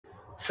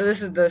So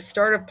this is the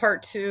start of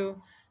part 2.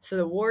 So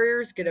the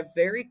Warriors get a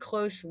very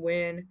close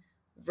win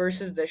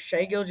versus the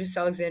Shai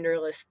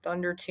Gilgeous-Alexander-less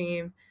Thunder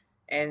team,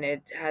 and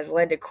it has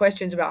led to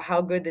questions about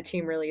how good the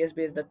team really is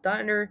because the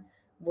Thunder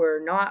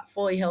were not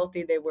fully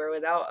healthy. They were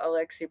without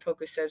Alexei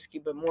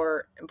Pokusevsky, but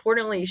more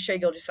importantly, Shai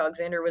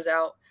Gilgeous-Alexander was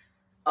out.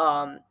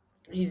 Um,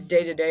 he's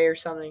day to day or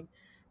something.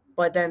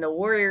 But then the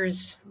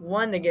Warriors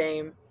won the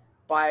game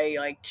by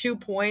like 2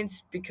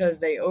 points because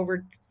they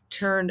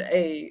overturned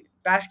a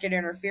basket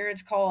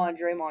interference call on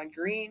Draymond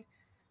Green.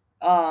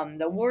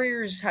 The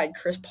Warriors had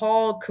Chris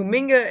Paul,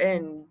 Kuminga,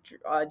 and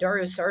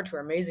Dario Saric were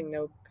amazing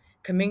though.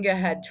 Kuminga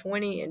had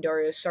 20 and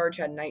Dario Saric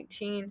had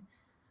 19.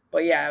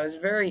 But yeah, it was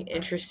very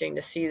interesting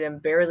to see them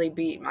barely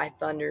beat my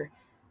Thunder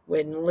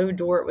when Lou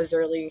Dort was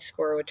their leading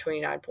scorer with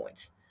 29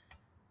 points.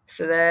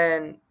 So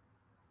then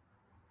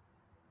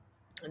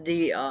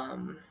the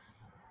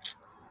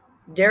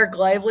Derek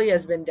Lively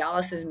has been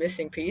Dallas's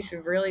missing piece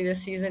really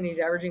this season. He's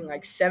averaging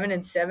like 7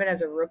 and 7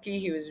 as a rookie.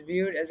 He was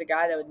viewed as a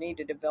guy that would need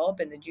to develop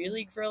in the G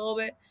League for a little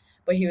bit,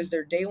 but he was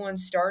their day one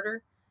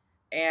starter,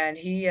 and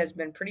he has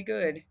been pretty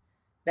good.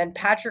 Then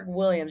Patrick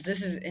Williams.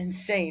 This is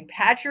insane.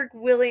 Patrick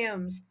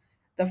Williams,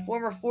 the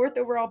former fourth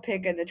overall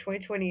pick in the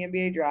 2020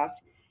 NBA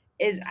draft,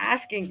 is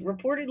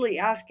reportedly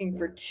asking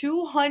for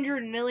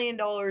 $200 million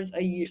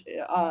a year,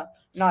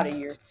 not a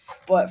year,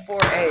 but for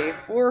a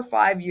 4 or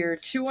 5 year,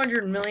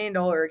 $200 million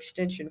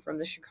extension from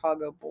the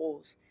Chicago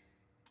Bulls.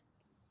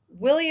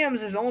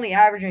 Williams is only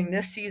averaging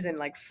this season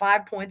like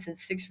 5 points and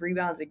 6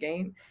 rebounds a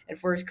game, and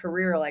for his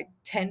career, like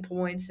 10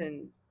 points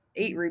and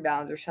 8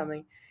 rebounds or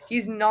something.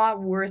 He's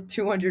not worth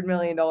 $200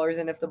 million,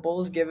 and if the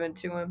Bulls give it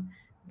to him,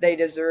 they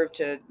deserve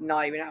to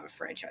not even have a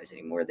franchise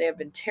anymore. They have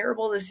been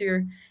terrible this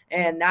year,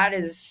 and that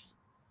is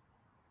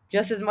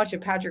just as much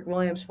of Patrick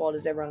Williams' fault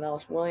as everyone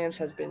else. Williams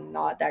has been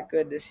not that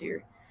good this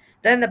year.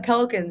 Then the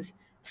Pelicans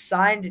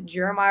signed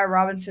Jeremiah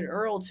Robinson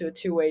Earl to a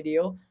two-way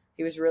deal.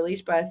 He was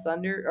released by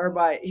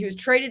he was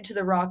traded to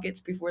the Rockets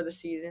before the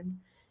season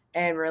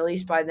and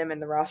released by them in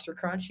the roster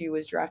crunch. He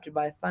was drafted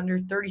by Thunder,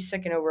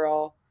 32nd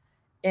overall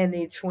in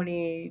the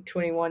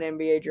 2021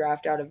 NBA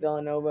draft out of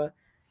Villanova.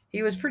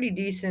 He was pretty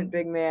decent,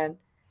 big man.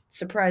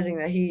 Surprising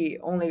that he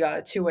only got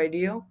a two-way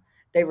deal.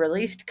 They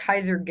released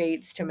Kaiser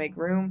Gates to make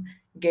room.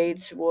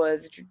 Gates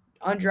was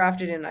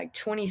undrafted in like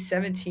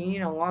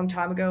 2017, a long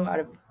time ago, out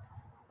of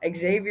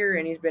Xavier,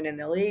 and he's been in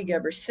the league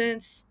ever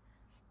since.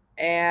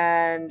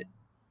 He's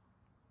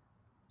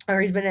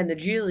been in the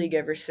G League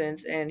ever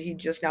since, and he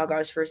just now got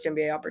his first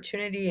NBA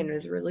opportunity and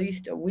was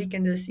released a week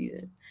into the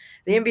season.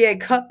 The NBA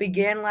Cup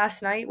began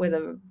last night with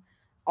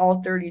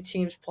all 30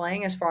 teams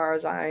playing, as far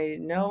as I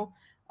know.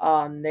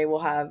 They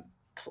will have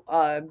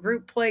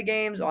group play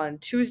games on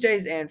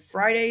Tuesdays and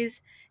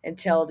Fridays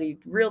until the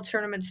real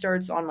tournament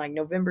starts on like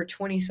November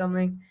 20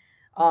 something.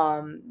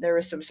 There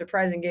were some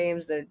surprising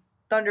games. The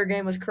Thunder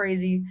game was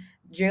crazy.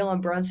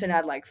 Jalen Brunson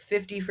had like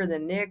 50 for the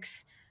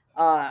Knicks.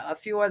 A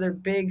few other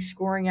big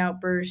scoring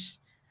outbursts.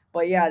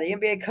 But yeah, the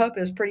NBA Cup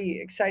is pretty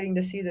exciting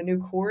to see the new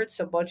courts.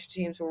 A bunch of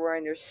teams were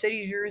wearing their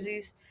city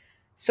jerseys.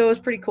 So it was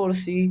pretty cool to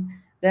see.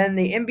 Then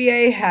the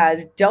NBA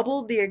has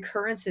doubled the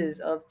occurrences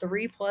of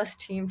 3+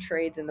 team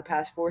trades in the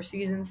past 4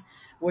 seasons,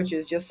 which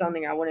is just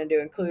something I wanted to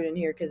include in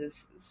here because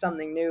it's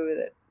something new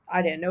that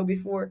I didn't know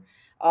before.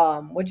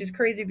 Which is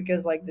crazy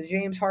because like the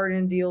James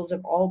Harden deals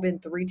have all been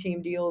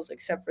 3-team deals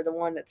except for the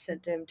one that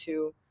sent him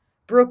to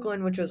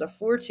Brooklyn, which was a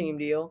 4-team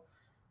deal.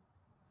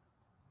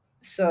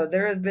 So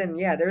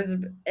there's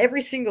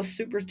every single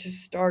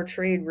superstar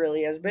trade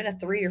really has been a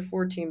 3 or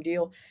 4 team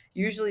deal,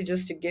 usually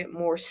just to get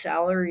more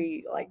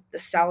salary, like the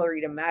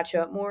salary to match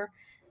up more.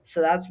 So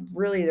that's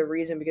really the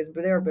reason because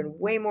there have been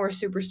way more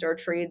superstar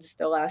trades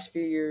the last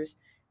few years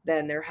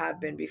than there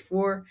have been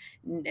before.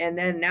 And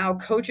then now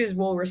coaches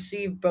will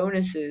receive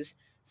bonuses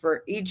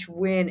for each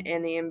win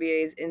in the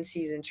NBA's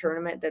in-season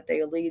tournament that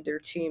they lead their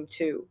team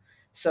to.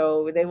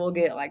 So they will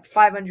get like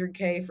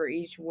 500K for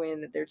each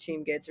win that their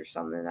team gets or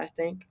something, I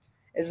think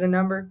is the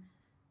number.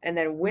 And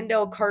then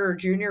Wendell Carter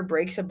Jr.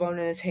 breaks a bone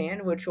in his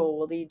hand, which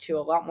will lead to a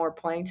lot more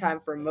playing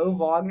time for Mo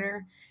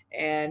Wagner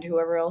and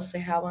whoever else they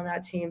have on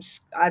that team.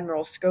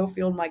 Admiral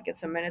Schofield might get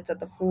some minutes at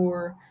the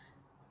 4.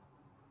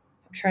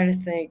 I'm trying to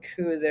think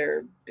who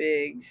their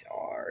bigs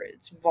are.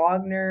 It's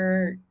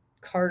Wagner,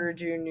 Carter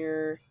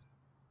Jr.,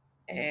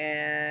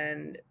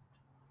 and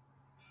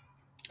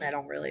I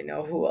don't really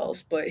know who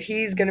else, but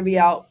he's going to be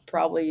out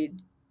probably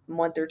a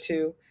month or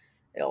two.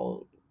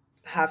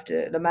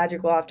 The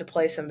Magic will have to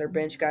play some of their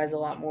bench guys a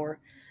lot more.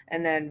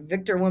 And then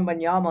Victor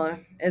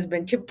Wembanyama has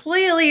been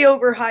completely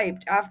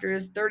overhyped after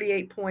his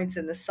 38 points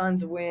in the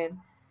Suns win,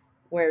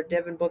 where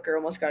Devin Booker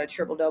almost got a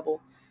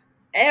triple-double.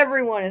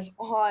 Everyone is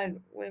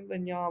on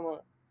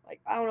Wembanyama.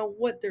 Like, I don't know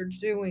what they're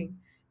doing.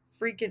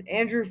 Freaking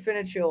Andrew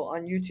Finichel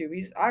on YouTube.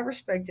 I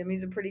respect him.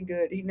 He's a pretty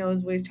good. He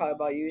knows what he's talking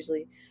about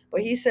usually.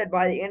 But he said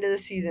by the end of the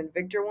season,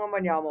 Victor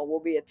Wembanyama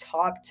will be a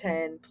top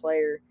 10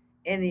 player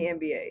in the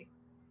NBA.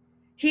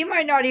 He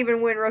might not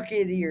even win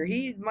Rookie of the Year.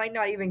 He might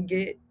not even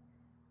get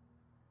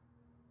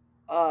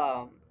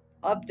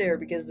up there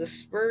because the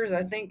Spurs,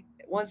 I think,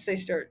 once they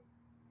start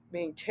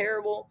being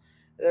terrible.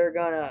 They're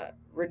gonna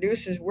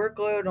reduce his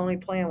workload, only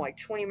playing like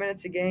 20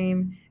 minutes a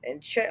game,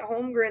 and Chet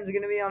Holmgren's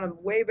gonna be on a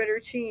way better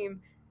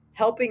team,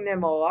 helping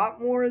them a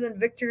lot more than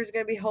Victor's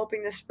gonna be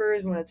helping the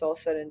Spurs when it's all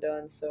said and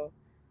done. So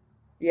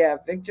yeah,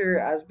 Victor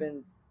has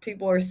been.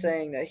 People are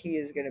saying that he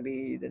is gonna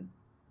be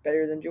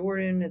better than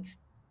Jordan. It's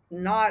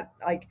not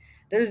like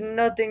there's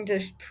nothing to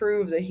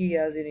prove that he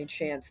has any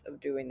chance of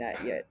doing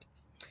that yet.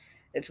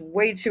 It's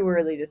way too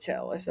early to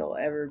tell if he'll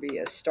ever be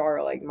a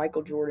star like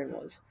Michael Jordan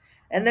was.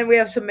 And then we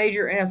have some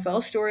major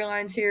NFL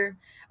storylines here.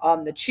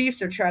 The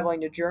Chiefs are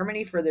traveling to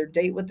Germany for their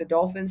date with the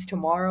Dolphins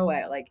tomorrow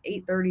at like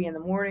 8:30 in the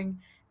morning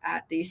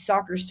at the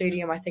soccer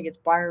stadium. I think it's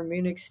Bayern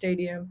Munich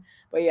Stadium.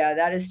 But yeah,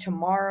 that is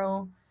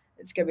tomorrow.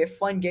 It's gonna be a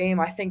fun game.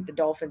 I think the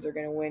Dolphins are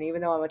gonna win,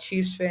 even though I'm a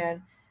Chiefs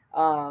fan.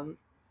 Um,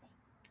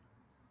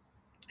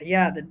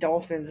 yeah, the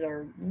Dolphins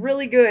are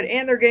really good,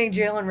 and they're getting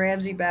Jalen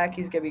Ramsey back.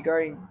 He's going to be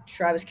guarding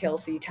Travis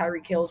Kelsey.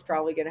 Tyreek Hill's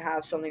probably going to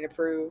have something to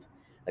prove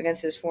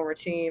against his former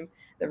team.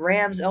 The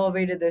Rams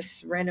elevated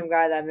this random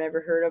guy that I've never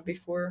heard of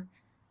before,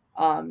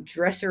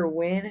 Dresser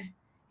Wynn.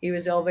 He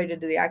was elevated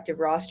to the active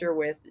roster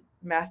with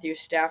Matthew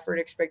Stafford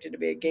expected to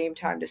be a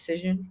game-time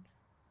decision.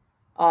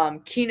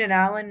 Keenan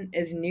Allen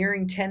is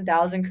nearing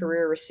 10,000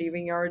 career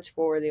receiving yards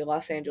for the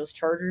Los Angeles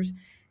Chargers.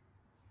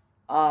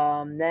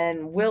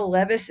 Then Will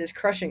Levis is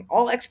crushing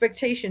all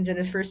expectations in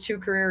his first two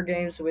career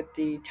games with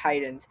the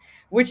Titans,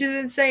 which is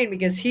insane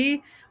because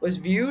he was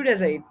viewed as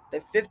the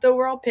fifth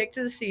overall pick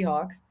to the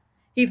Seahawks.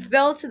 He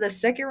fell to the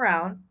second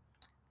round,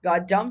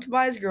 got dumped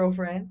by his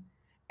girlfriend,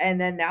 and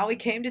then now he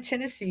came to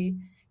Tennessee.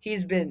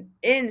 He's been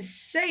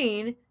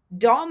insane,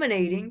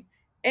 dominating,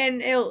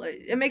 and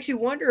it makes you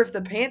wonder if the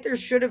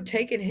Panthers should have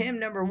taken him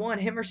number one,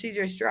 him or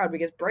CJ Stroud,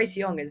 because Bryce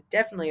Young is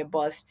definitely a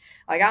bust.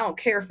 Like, I don't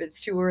care if it's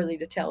too early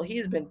to tell. He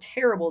has been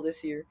terrible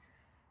this year.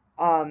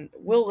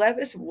 Will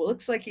Levis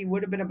looks like he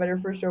would have been a better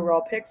first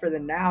overall pick for the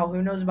now.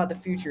 Who knows about the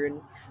future? In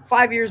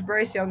 5 years,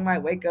 Bryce Young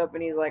might wake up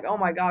and he's like, oh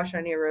my gosh,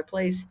 I need to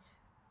replace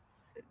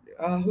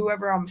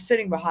whoever I'm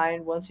sitting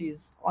behind once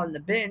he's on the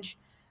bench.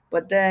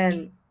 But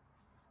then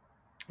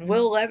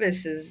Will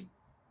Levis is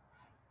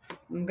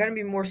going to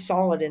be more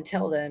solid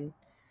until then.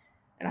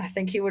 And I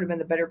think he would have been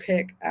the better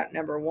pick at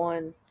number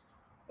one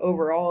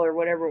overall or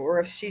whatever. Or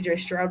if CJ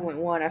Stroud went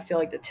one, I feel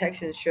like the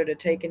Texans should have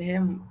taken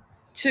him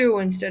two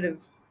instead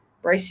of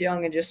Bryce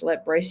Young and just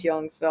let Bryce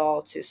Young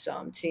fall to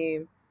some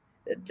team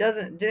that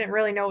didn't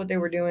really know what they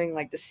were doing.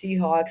 Like the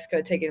Seahawks could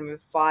have taken him at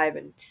five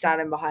and sat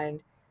him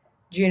behind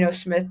Geno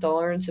Smith to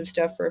learn some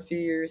stuff for a few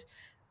years.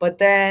 But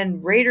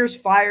then Raiders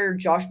fired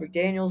Josh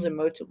McDaniels and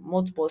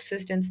multiple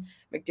assistants.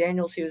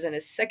 McDaniels, he was in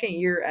his second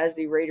year as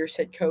the Raiders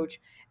head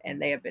coach,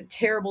 and they have been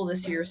terrible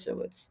this year,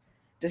 so it's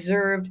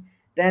deserved.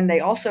 Then they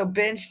also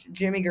benched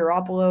Jimmy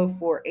Garoppolo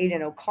for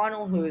Aiden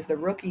O'Connell, who is the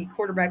rookie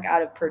quarterback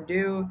out of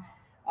Purdue.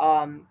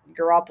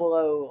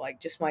 Garoppolo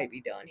just might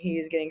be done. He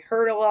is getting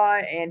hurt a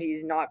lot, and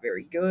he's not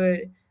very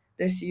good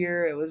this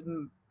year. It was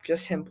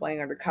just him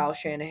playing under Kyle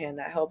Shanahan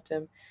that helped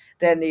him.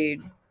 Then the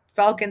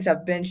Falcons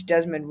have benched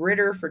Desmond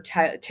Ridder for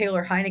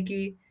Taylor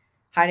Heineke.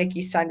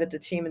 Heineke signed with the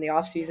team in the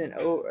offseason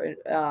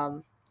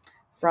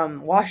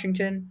from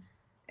Washington,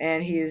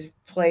 and he's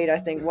played, I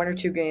think, one or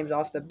two games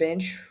off the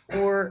bench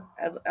for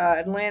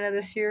Atlanta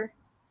this year.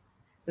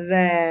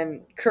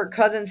 Then Kirk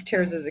Cousins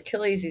tears his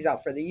Achilles. He's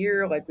out for the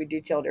year, like we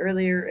detailed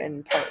earlier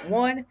in part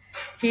one.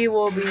 He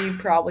will be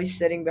probably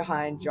sitting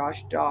behind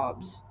Josh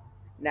Dobbs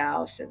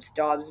now since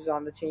Dobbs is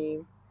on the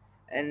team.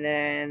 And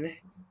then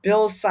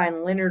Bills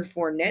signed Leonard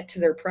Fournette to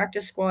their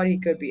practice squad. He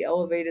could be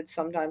elevated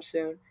sometime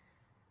soon.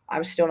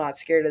 I'm still not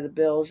scared of the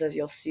Bills, as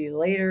you'll see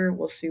later.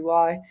 We'll see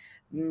why.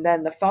 And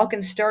then the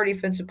Falcons' star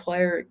defensive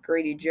player,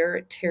 Grady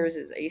Jarrett, tears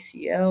his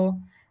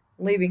ACL,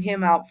 leaving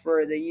him out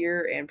for the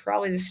year and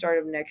probably the start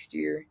of next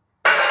year.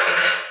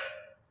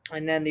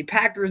 And then the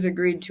Packers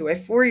agreed to a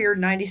 4-year,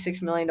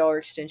 $96 million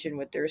extension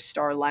with their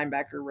star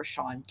linebacker,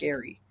 Rashawn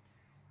Gary,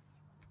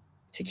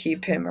 to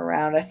keep him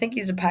around. I think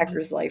he's a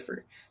Packers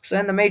lifer. So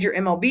then the major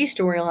MLB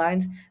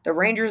storylines, the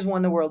Rangers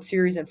won the World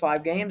Series in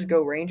 5 games.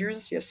 Go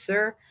Rangers, yes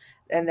sir.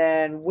 And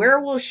then where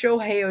will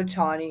Shohei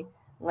Ohtani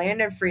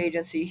land in free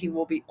agency? He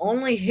will be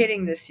only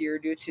hitting this year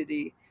due to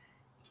the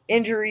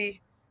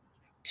injury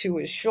to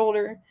his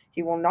shoulder.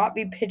 He will not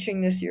be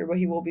pitching this year, but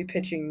he will be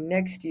pitching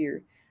next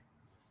year.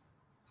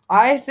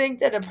 I think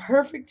that a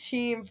perfect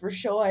team for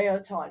Shohei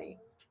Ohtani.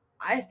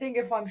 I think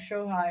if I'm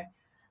Shohei,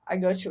 I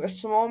go to a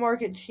small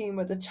market team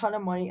with a ton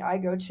of money. I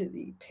go to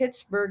the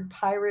Pittsburgh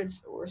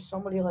Pirates or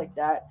somebody like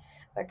that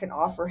can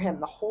offer him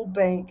the whole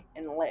bank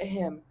and let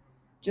him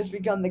just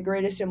become the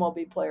greatest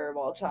MLB player of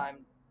all time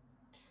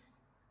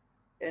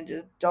and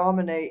just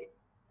dominate.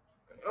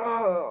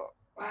 Ugh.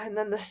 And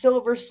then the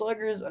Silver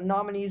Sluggers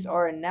nominees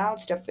are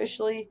announced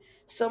officially.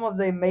 Some of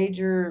the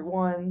major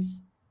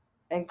ones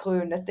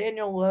include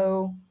Nathaniel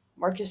Lowe,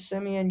 Marcus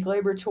Semien,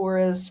 Gleyber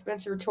Torres,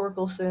 Spencer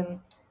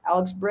Torkelson,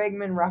 Alex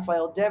Bregman,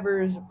 Rafael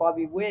Devers,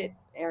 Bobby Witt,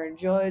 Aaron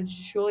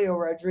Judge, Julio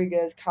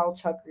Rodriguez, Kyle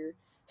Tucker,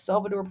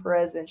 Salvador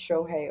Perez, and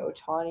Shohei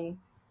Ohtani.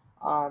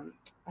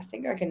 I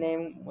think I can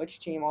name which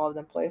team all of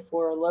them play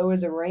for. Lowe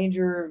is a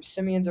Ranger.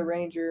 Simeon's a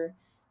Ranger.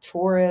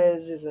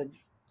 Torres is a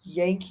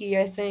Yankee,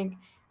 I think.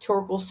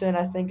 Torkelson,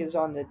 I think, is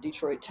on the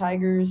Detroit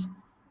Tigers.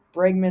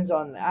 Bregman's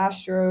on the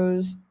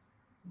Astros.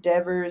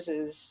 Devers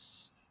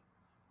is,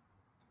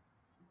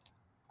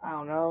 I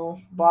don't know.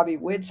 Bobby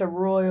Witt's a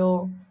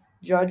Royal.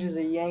 Judge is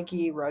a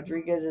Yankee.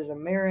 Rodriguez is a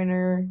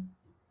Mariner.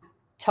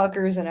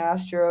 Tucker's an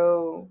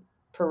Astro.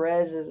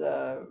 Perez is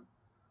a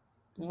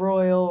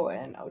Royal.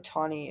 And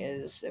Otani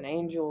is an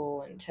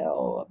Angel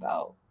until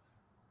about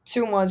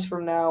 2 months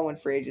from now when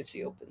free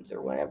agency opens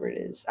or whenever it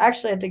is.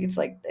 Actually, I think it's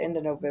like the end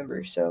of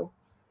November. So,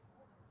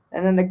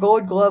 and then the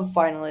Gold Glove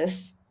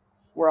finalists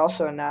were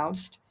also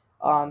announced.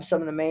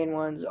 Some of the main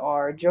ones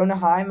are Jonah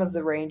Heim of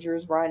the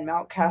Rangers, Ryan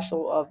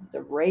Mountcastle of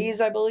the Rays,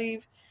 I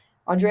believe,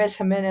 Andres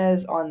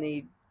Jimenez on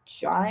the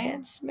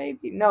Giants,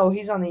 maybe? No,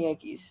 he's on the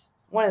Yankees.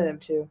 One of them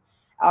two.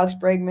 Alex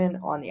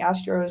Bregman on the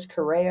Astros,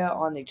 Correa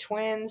on the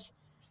Twins,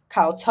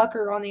 Kyle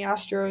Tucker on the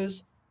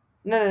Astros.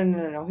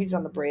 No. He's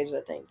on the Braves,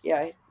 I think.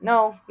 Yeah,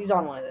 no, he's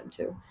on one of them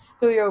too.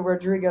 Julio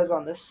Rodriguez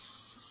on the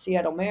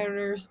Seattle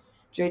Mariners,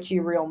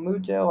 JT Real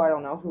Muto. I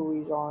don't know who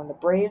he's on. The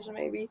Braves,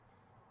 maybe.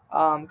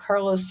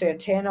 Carlos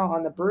Santana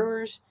on the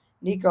Brewers,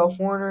 Nico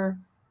Horner,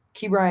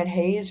 Ke'Bryan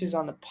Hayes, who's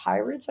on the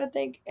Pirates, I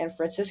think, and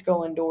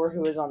Francisco Lindor,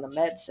 who is on the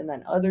Mets, and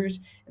then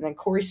others. And then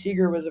Corey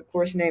Seager was, of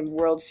course, named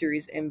World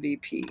Series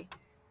MVP.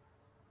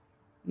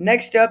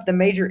 Next up, the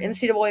major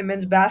NCAA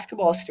men's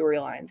basketball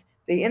storylines.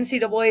 The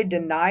NCAA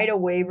denied a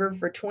waiver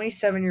for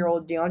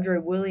 27-year-old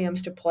DeAndre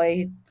Williams to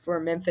play for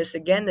Memphis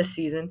again this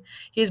season.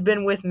 He's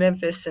been with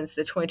Memphis since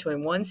the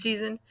 2021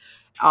 season.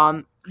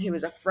 He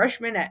was a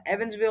freshman at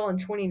Evansville in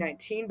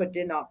 2019, but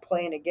did not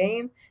play in a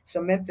game.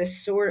 So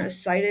Memphis sort of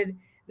cited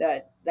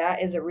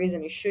that is a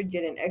reason he should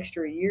get an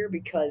extra year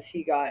because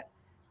he got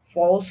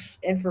false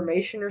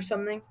information or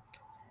something.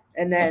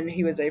 And then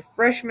he was a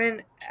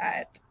freshman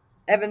at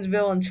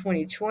Evansville in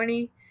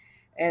 2020.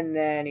 And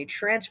then he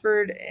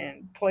transferred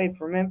and played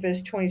for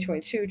Memphis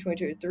 2022,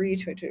 2023,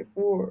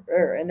 2024.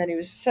 And then he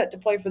was set to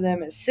play for them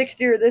in his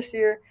sixth year this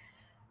year,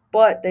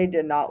 but they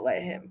did not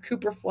let him.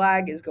 Cooper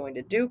Flagg is going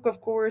to Duke,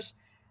 of course.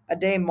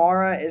 Ade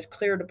Mara is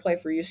cleared to play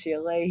for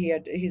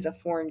UCLA. He's a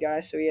foreign guy,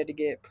 so he had to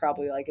get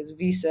probably like his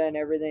visa and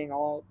everything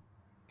all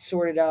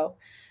sorted out.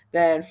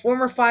 Then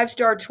former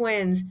five-star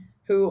twins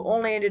who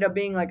only ended up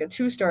being like a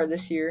two-star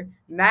this year,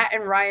 Matt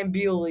and Ryan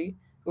Bewley,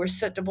 who are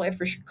set to play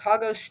for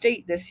Chicago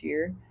State this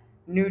year,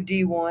 new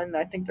D1.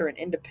 I think they're an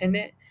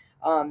independent.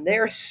 They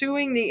are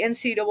suing the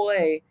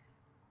NCAA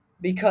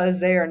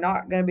because they are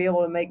not going to be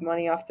able to make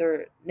money off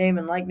their name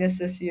and likeness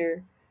this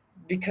year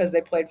because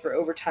they played for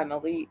Overtime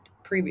Elite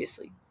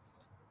previously.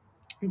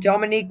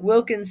 Dominique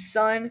Wilkins'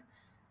 son,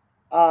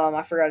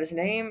 I forgot his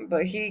name,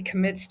 but he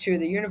commits to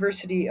the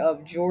University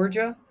of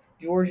Georgia.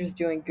 Georgia's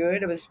doing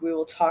good, as we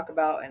will talk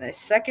about in a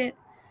second.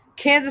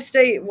 Kansas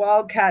State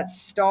Wildcats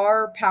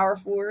star power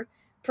forward,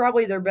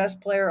 probably their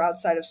best player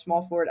outside of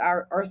small forward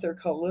Arthur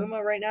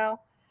Kaluma right now.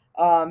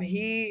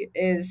 He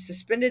is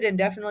suspended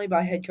indefinitely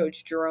by head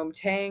coach Jerome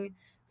Tang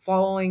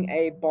following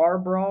a bar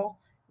brawl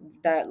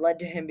that led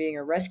to him being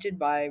arrested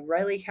by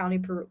Riley County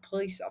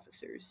police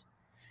officers.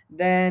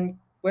 Then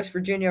West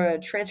Virginia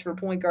transfer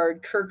point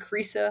guard Kirk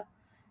Kriisa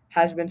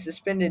has been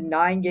suspended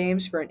 9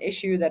 games for an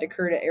issue that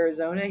occurred at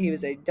Arizona. He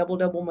was a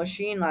double-double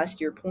machine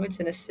last year. Points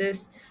and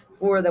assists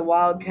for the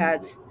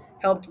Wildcats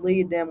helped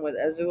lead them with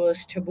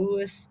Azuolas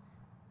Tubelis.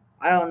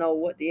 I don't know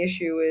what the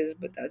issue is,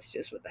 but that's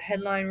just what the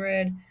headline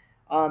read.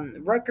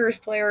 Rutgers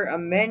player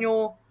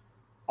Emmanuel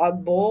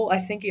Ogbol, I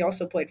think he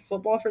also played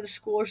football for the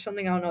school or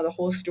something. I don't know the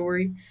whole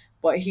story,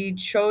 but he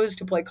chose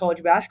to play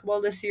college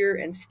basketball this year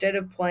instead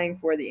of playing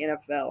for the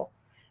NFL.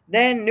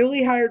 Then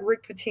newly hired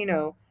Rick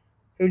Pitino,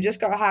 who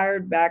just got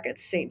hired back at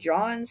St.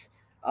 John's.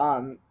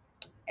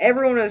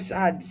 Everyone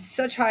had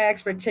such high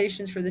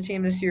expectations for the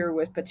team this year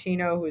with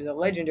Pitino, who is a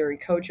legendary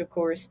coach, of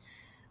course.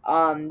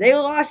 They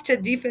lost to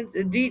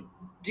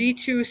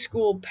D2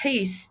 school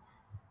Pace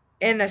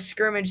in a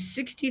scrimmage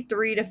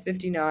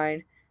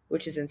 63-59,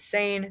 which is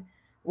insane.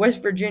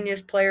 West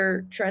Virginia's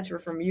player transfer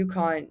from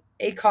UConn,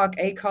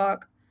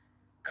 Acock,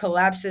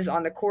 collapses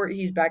on the court.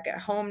 He's back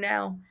at home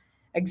now.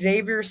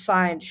 Xavier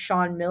signed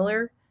Sean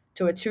Miller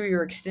to a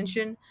 2-year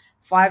extension.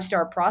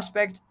 5-star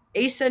prospect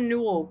Asa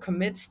Newell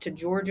commits to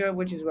Georgia,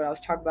 which is what I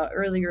was talking about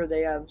earlier.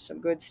 They have some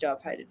good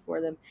stuff headed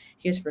for them.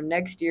 He is for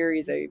next year.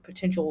 He's a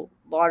potential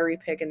lottery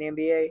pick in the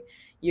NBA.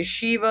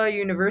 Yeshiva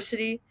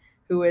University,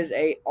 who is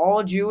a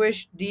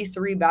all-Jewish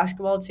D3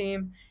 basketball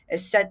team,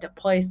 is set to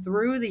play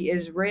through the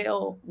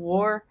Israel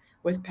war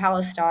with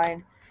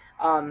Palestine.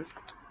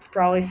 It's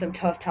probably some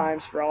tough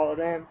times for all of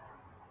them.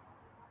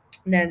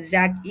 And then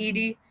Zach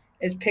Edey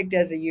is picked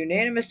as a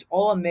unanimous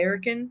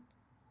All-American,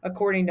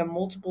 according to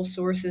multiple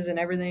sources and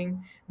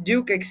everything.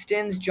 Duke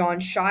extends John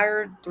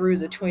Shire through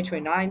the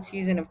 2029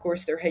 season. Of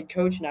course, their head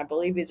coach, and I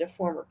believe he's a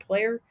former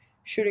player,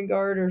 shooting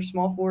guard or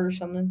small forward or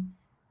something,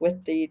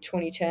 with the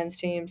 2010s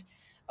teams.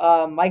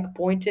 Mike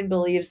Boynton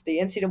believes the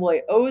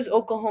NCAA owes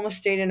Oklahoma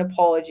State an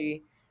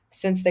apology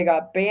since they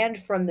got banned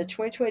from the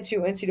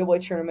 2022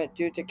 NCAA tournament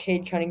due to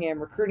Cade Cunningham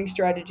recruiting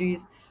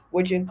strategies,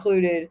 which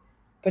included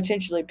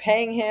potentially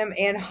paying him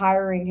and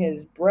hiring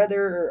his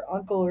brother or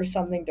uncle or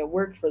something to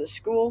work for the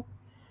school.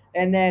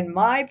 And then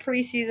my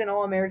preseason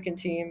All American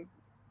team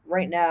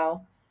right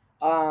now,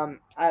 I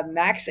have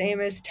Max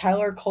Amos,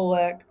 Tyler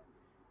Kolek,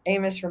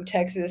 Amos from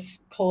Texas,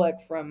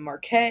 Kolek from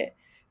Marquette,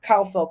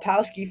 Kyle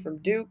Felpowski from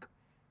Duke,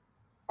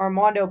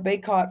 Armando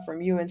Bacot from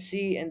UNC,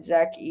 and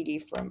Zach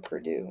Edey from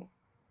Purdue.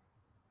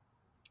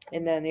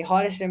 And then the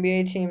hottest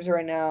NBA teams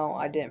right now,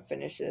 I didn't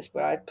finish this,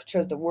 but I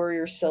chose the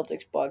Warriors,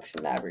 Celtics, Bucks,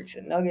 Mavericks,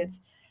 and Nuggets.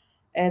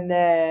 And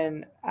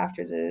then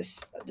after this,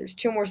 there's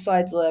two more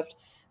slides left.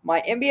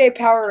 My NBA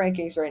power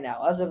rankings right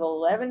now, as of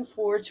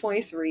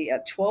 11/4/23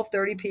 at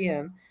 12:30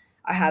 p.m.,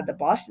 I had the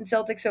Boston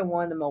Celtics at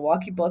 1, the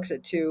Milwaukee Bucks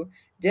at 2,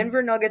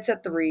 Denver Nuggets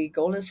at 3,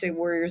 Golden State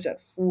Warriors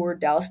at 4,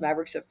 Dallas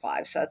Mavericks at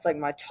 5. So that's like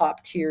my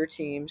top tier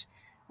teams,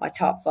 my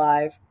top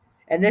 5.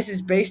 And this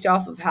is based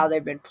off of how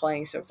they've been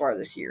playing so far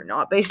this year,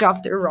 not based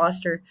off their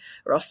roster,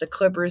 or else the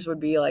Clippers would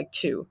be like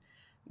 2.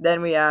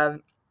 Then we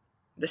have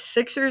the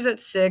Sixers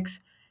at 6,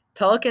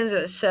 Pelicans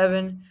at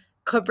 7,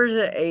 Clippers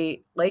at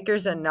 8,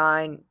 Lakers at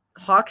 9,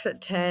 Hawks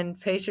at 10,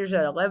 Pacers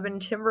at 11,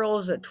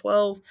 Timberwolves at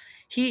 12,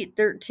 Heat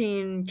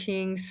 13,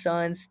 Kings,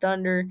 Suns,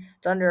 Thunder.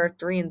 Thunder are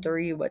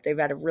 3-3, but they've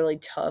had a really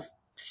tough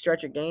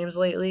stretch of games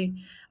lately.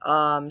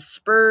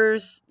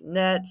 Spurs,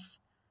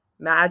 Nets,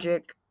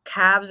 Magic,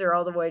 Cavs are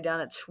all the way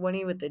down at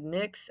 20 with the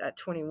Knicks at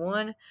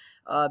 21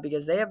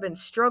 because they have been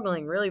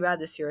struggling really bad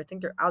this year. I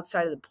think they're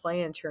outside of the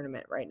play-in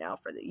tournament right now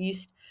for the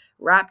East.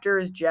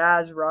 Raptors,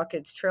 Jazz,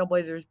 Rockets,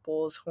 Trailblazers,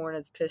 Bulls,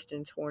 Hornets,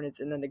 Pistons,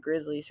 and then the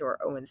Grizzlies, who are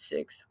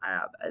 0-6, I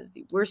have as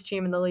the worst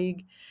team in the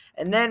league.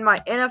 And then my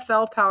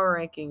NFL power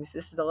rankings.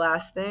 This is the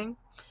last thing.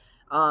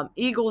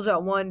 Eagles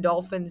at 1,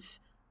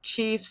 Dolphins,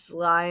 Chiefs,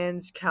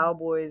 Lions,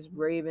 Cowboys,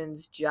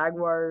 Ravens,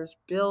 Jaguars,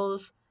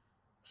 Bills,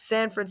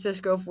 San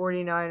Francisco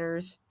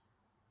 49ers,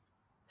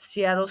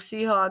 Seattle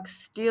Seahawks,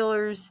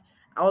 Steelers,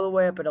 all the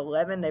way up at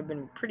 11. They've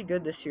been pretty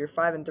good this year,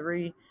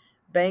 5-3.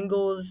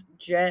 Bengals,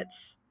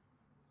 Jets,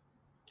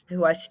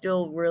 who I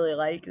still really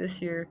like this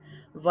year,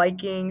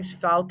 Vikings,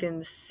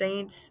 Falcons,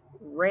 Saints,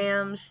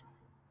 Rams,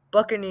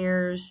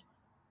 Buccaneers,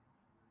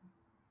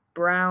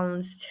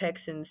 Browns,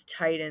 Texans,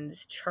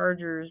 Titans,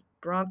 Chargers,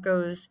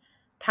 Broncos,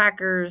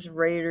 Packers,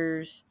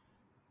 Raiders,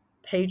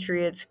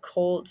 Patriots,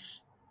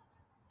 Colts.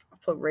 I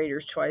put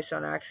Raiders twice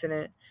on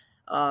accident.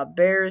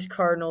 Bears,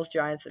 Cardinals,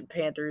 Giants, and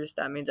Panthers.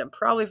 That means I'm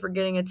probably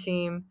forgetting a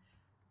team,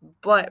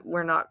 but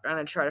we're not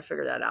going to try to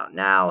figure that out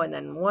now. And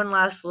then one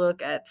last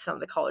look at some of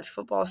the college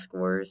football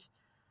scores.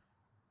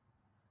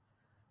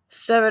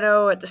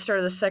 7-0 at the start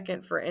of the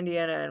second for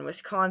Indiana and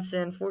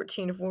Wisconsin,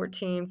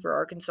 14-14 for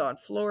Arkansas and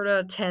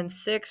Florida,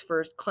 10-6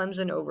 for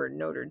Clemson over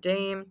Notre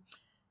Dame,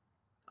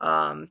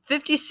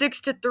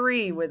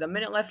 56-3 with a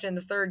minute left in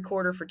the third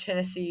quarter for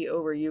Tennessee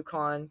over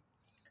UConn,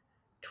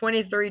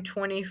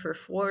 23-20 for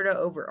Florida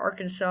over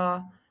Arkansas,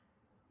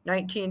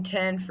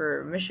 19-10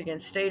 for Michigan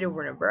State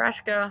over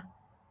Nebraska,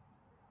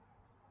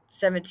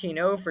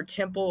 17-0 for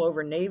Temple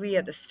over Navy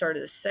at the start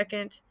of the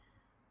second,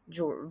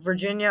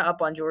 Virginia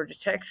up on Georgia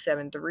Tech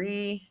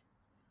 7-3.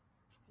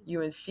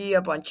 UNC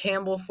up on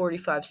Campbell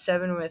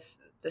 45-7 with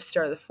the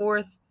start of the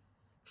fourth.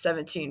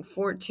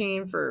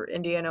 17-14 for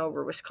Indiana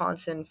over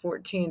Wisconsin.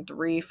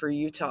 14-3 for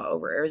Utah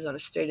over Arizona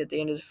State at the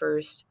end of the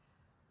first.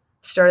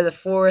 Start of the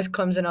fourth,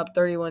 Clemson up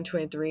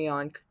 31-23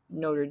 on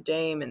Notre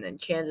Dame. And then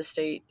Kansas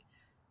State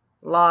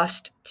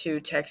lost to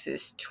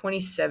Texas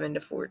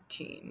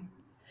 27-14.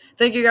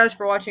 Thank you guys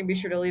for watching. Be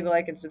sure to leave a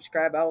like and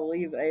subscribe. I will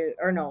leave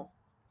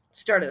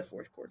start of the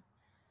fourth quarter.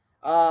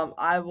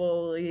 I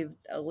will leave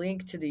a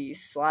link to the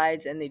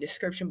slides in the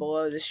description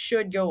below. This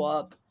should go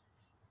up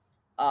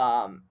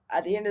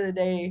at the end of the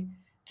day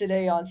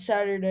today on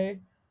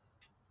Saturday.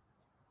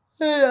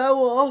 And I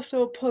will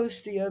also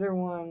post the other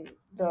one,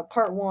 the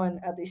part 1,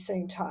 at the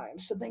same time.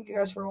 So thank you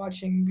guys for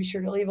watching. Be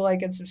sure to leave a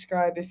like and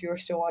subscribe if you're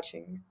still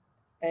watching.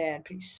 And peace.